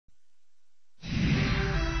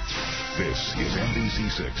This is NBC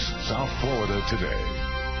 6, South Florida Today.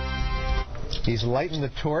 He's lighting the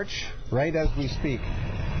torch right as we speak.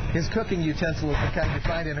 His cooking utensil is the kind you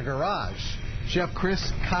find in a garage. Chef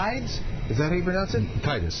Chris Kides, is that how you pronounce it?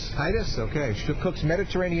 Titus. Titus, okay. She cooks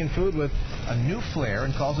Mediterranean food with a new flair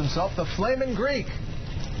and calls himself the Flamin' Greek.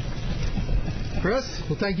 Chris?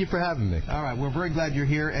 Well, thank you for having me. All right, we're very glad you're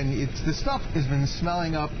here. And the stuff has been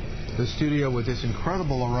smelling up the studio with this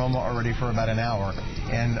incredible aroma already for about an hour.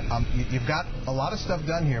 And you've got a lot of stuff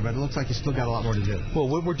done here, but it looks like you still got a lot more to do. Well,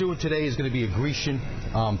 what we're doing today is going to be a Grecian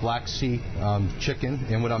Black Sea chicken.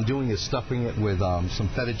 And what I'm doing is stuffing it with some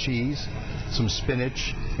feta cheese, some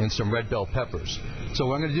spinach, and some red bell peppers. So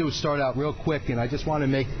what I'm going to do is start out real quick, and I just want to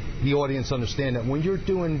make the audience understand that when you're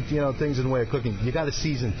doing things in the way of cooking, you got to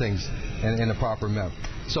season things in a proper manner.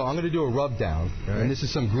 So I'm going to do a rub down, and this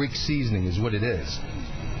is some Greek seasoning is what it is.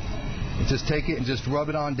 And just take it and just rub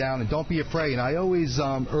it on down, and don't be afraid. And I always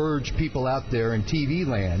urge people out there in TV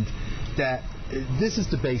land that this is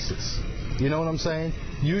the basis. You know what I'm saying?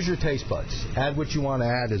 Use your taste buds. Add what you want to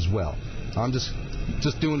add as well. I'm just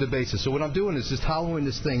doing the basis. So what I'm doing is just hollowing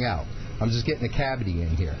this thing out. I'm just getting a cavity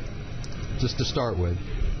in here, just to start with.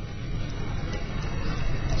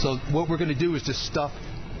 So what we're going to do is just stuff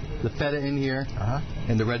the feta in here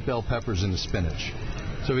and the red bell peppers and the spinach.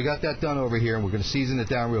 So we got that done over here, and we're going to season it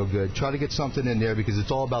down real good. Try to get something in there because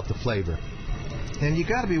it's all about the flavor. And you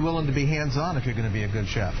got to be willing to be hands-on if you're going to be a good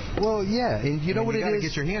chef. Well, yeah, and you know what it is? You got to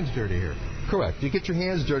get your hands dirty here. Correct. You get your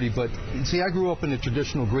hands dirty, but see, I grew up in a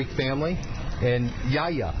traditional Greek family, and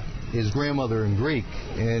Yaya is grandmother in Greek,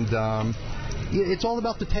 and it's all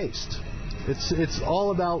about the taste. It's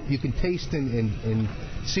all about you can taste and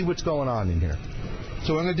see what's going on in here.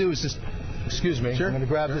 So what I'm going to do is just, excuse me, sure. I'm going to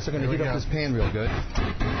grab this. I'm going to heat up this pan real good.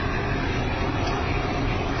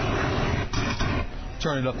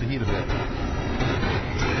 Turn it up the heat a bit.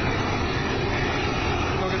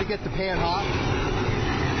 We're going to get the pan hot.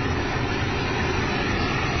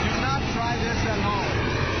 Do not try this at home.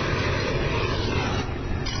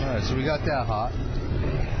 All right, so we got that hot.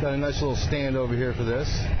 Got a nice little stand over here for this.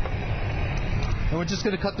 And we're just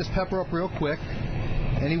going to cut this pepper up real quick,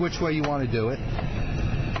 any which way you want to do it.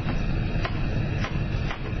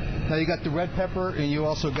 Now you got the red pepper and you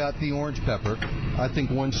also got the orange pepper. I think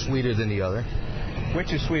one's sweeter than the other.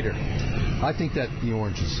 Which is sweeter? I think that the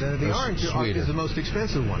orange is the orange sweeter. Is the most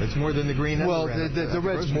expensive one. It's more than the green. Well, the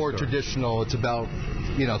red's more traditional. It's about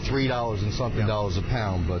 $3 and something dollars a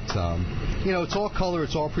pound. But it's all color.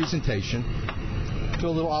 It's all presentation.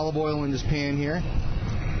 Throw a little olive oil in this pan here.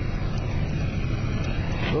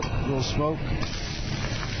 Oop, a little smoke.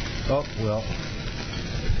 Oh, well.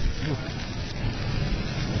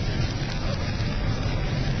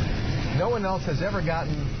 No one else has ever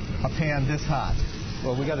gotten a pan this hot.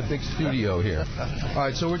 Well, we got a big studio here. All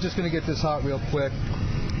right, so we're just going to get this hot real quick.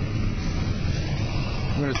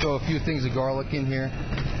 I'm going to throw a few things of garlic in here.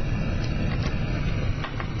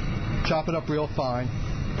 Chop it up real fine.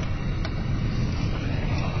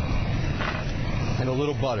 And a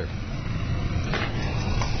little butter.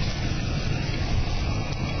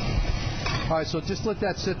 All right, so just let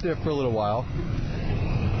that sit there for a little while.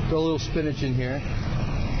 Throw a little spinach in here.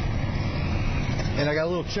 And I got a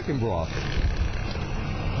little chicken broth.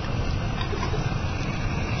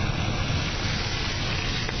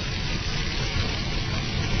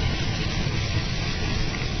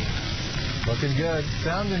 Looking good.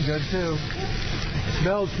 Sounding good, too.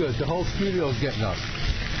 Smells good. The whole studio's getting up.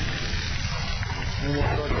 And we'll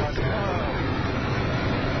start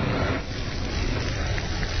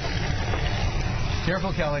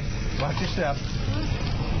Careful, Kelly. Watch your step.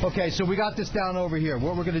 Okay, so we got this down over here.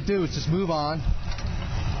 What we're going to do is just move on.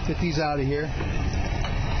 Get these out of here.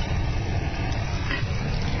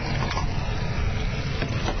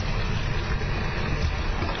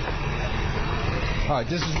 All right,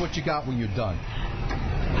 this is what you got when you're done.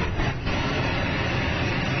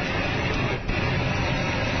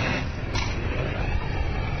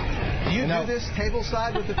 Do you do this table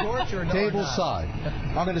side with the torch or no? Table side.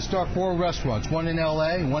 I'm going to start 4 restaurants, one in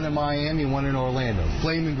L.A., one in Miami, one in Orlando.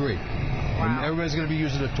 Flamin' Greek. Wow. And everybody's going to be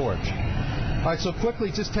using a torch. All right, so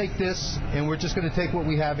quickly, just take this, and we're just going to take what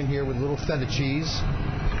we have in here with a little feta cheese.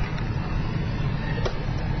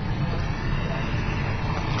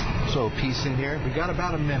 So a piece in here. We got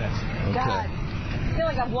about a minute. Okay. God, I feel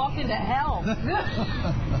like I've walked into hell.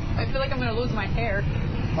 I feel like I'm going to lose my hair.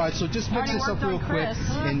 All right, so just mix this up real quick.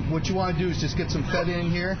 And what you want to do is just get some feta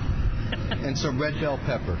in here and some red bell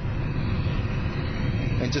pepper.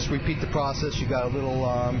 And just repeat the process. You got a little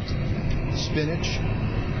spinach.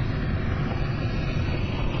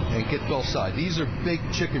 and get both sides. These are big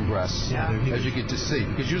chicken breasts, as you get to see.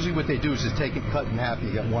 Because usually what they do is just take it, cut in half, and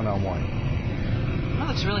you get one-on-one. That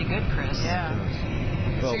looks really good, Chris. Yeah.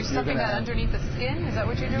 Well, so you're stuffing that underneath the skin? Is that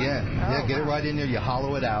what you're doing? Yeah, get it right in there. You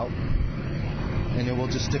hollow it out. And then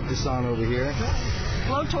we'll just stick this on over here.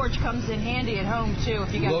 Blowtorch comes in handy at home, too,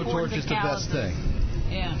 if you got Blowtorch is the best thing.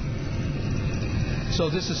 Yeah. So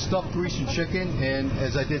this is stuffed Grecian chicken, and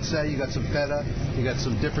as I did say, you got some feta, you got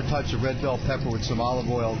some different types of red bell pepper with some olive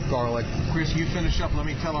oil, garlic. Chris, you finish up. Let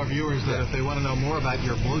me tell our viewers that if they want to know more about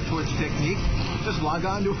your blowtorch technique, just log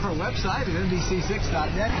on to our website at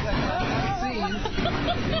NBC6.net.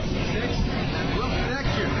 NBC6, and we'll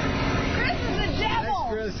connect you. Chris is the devil.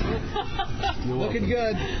 Thanks, Chris. You're looking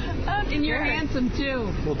good. And you're handsome,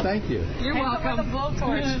 too. Well, thank you. You're welcome. With a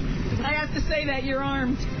blowtorch. I have to say that you're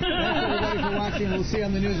armed. Thanks, everybody, for watching. We'll see you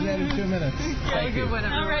on the Newsnet in 2 minutes. Have a good one,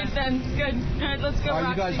 everyone. All right, then. Good. All right, let's go.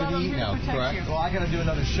 You guys are going to eat now, correct? Well, I got to do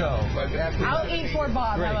another show. But after I'll eat for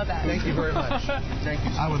Bob. Great. How about that? Thank you very much. Thank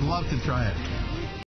you. I would love to try it.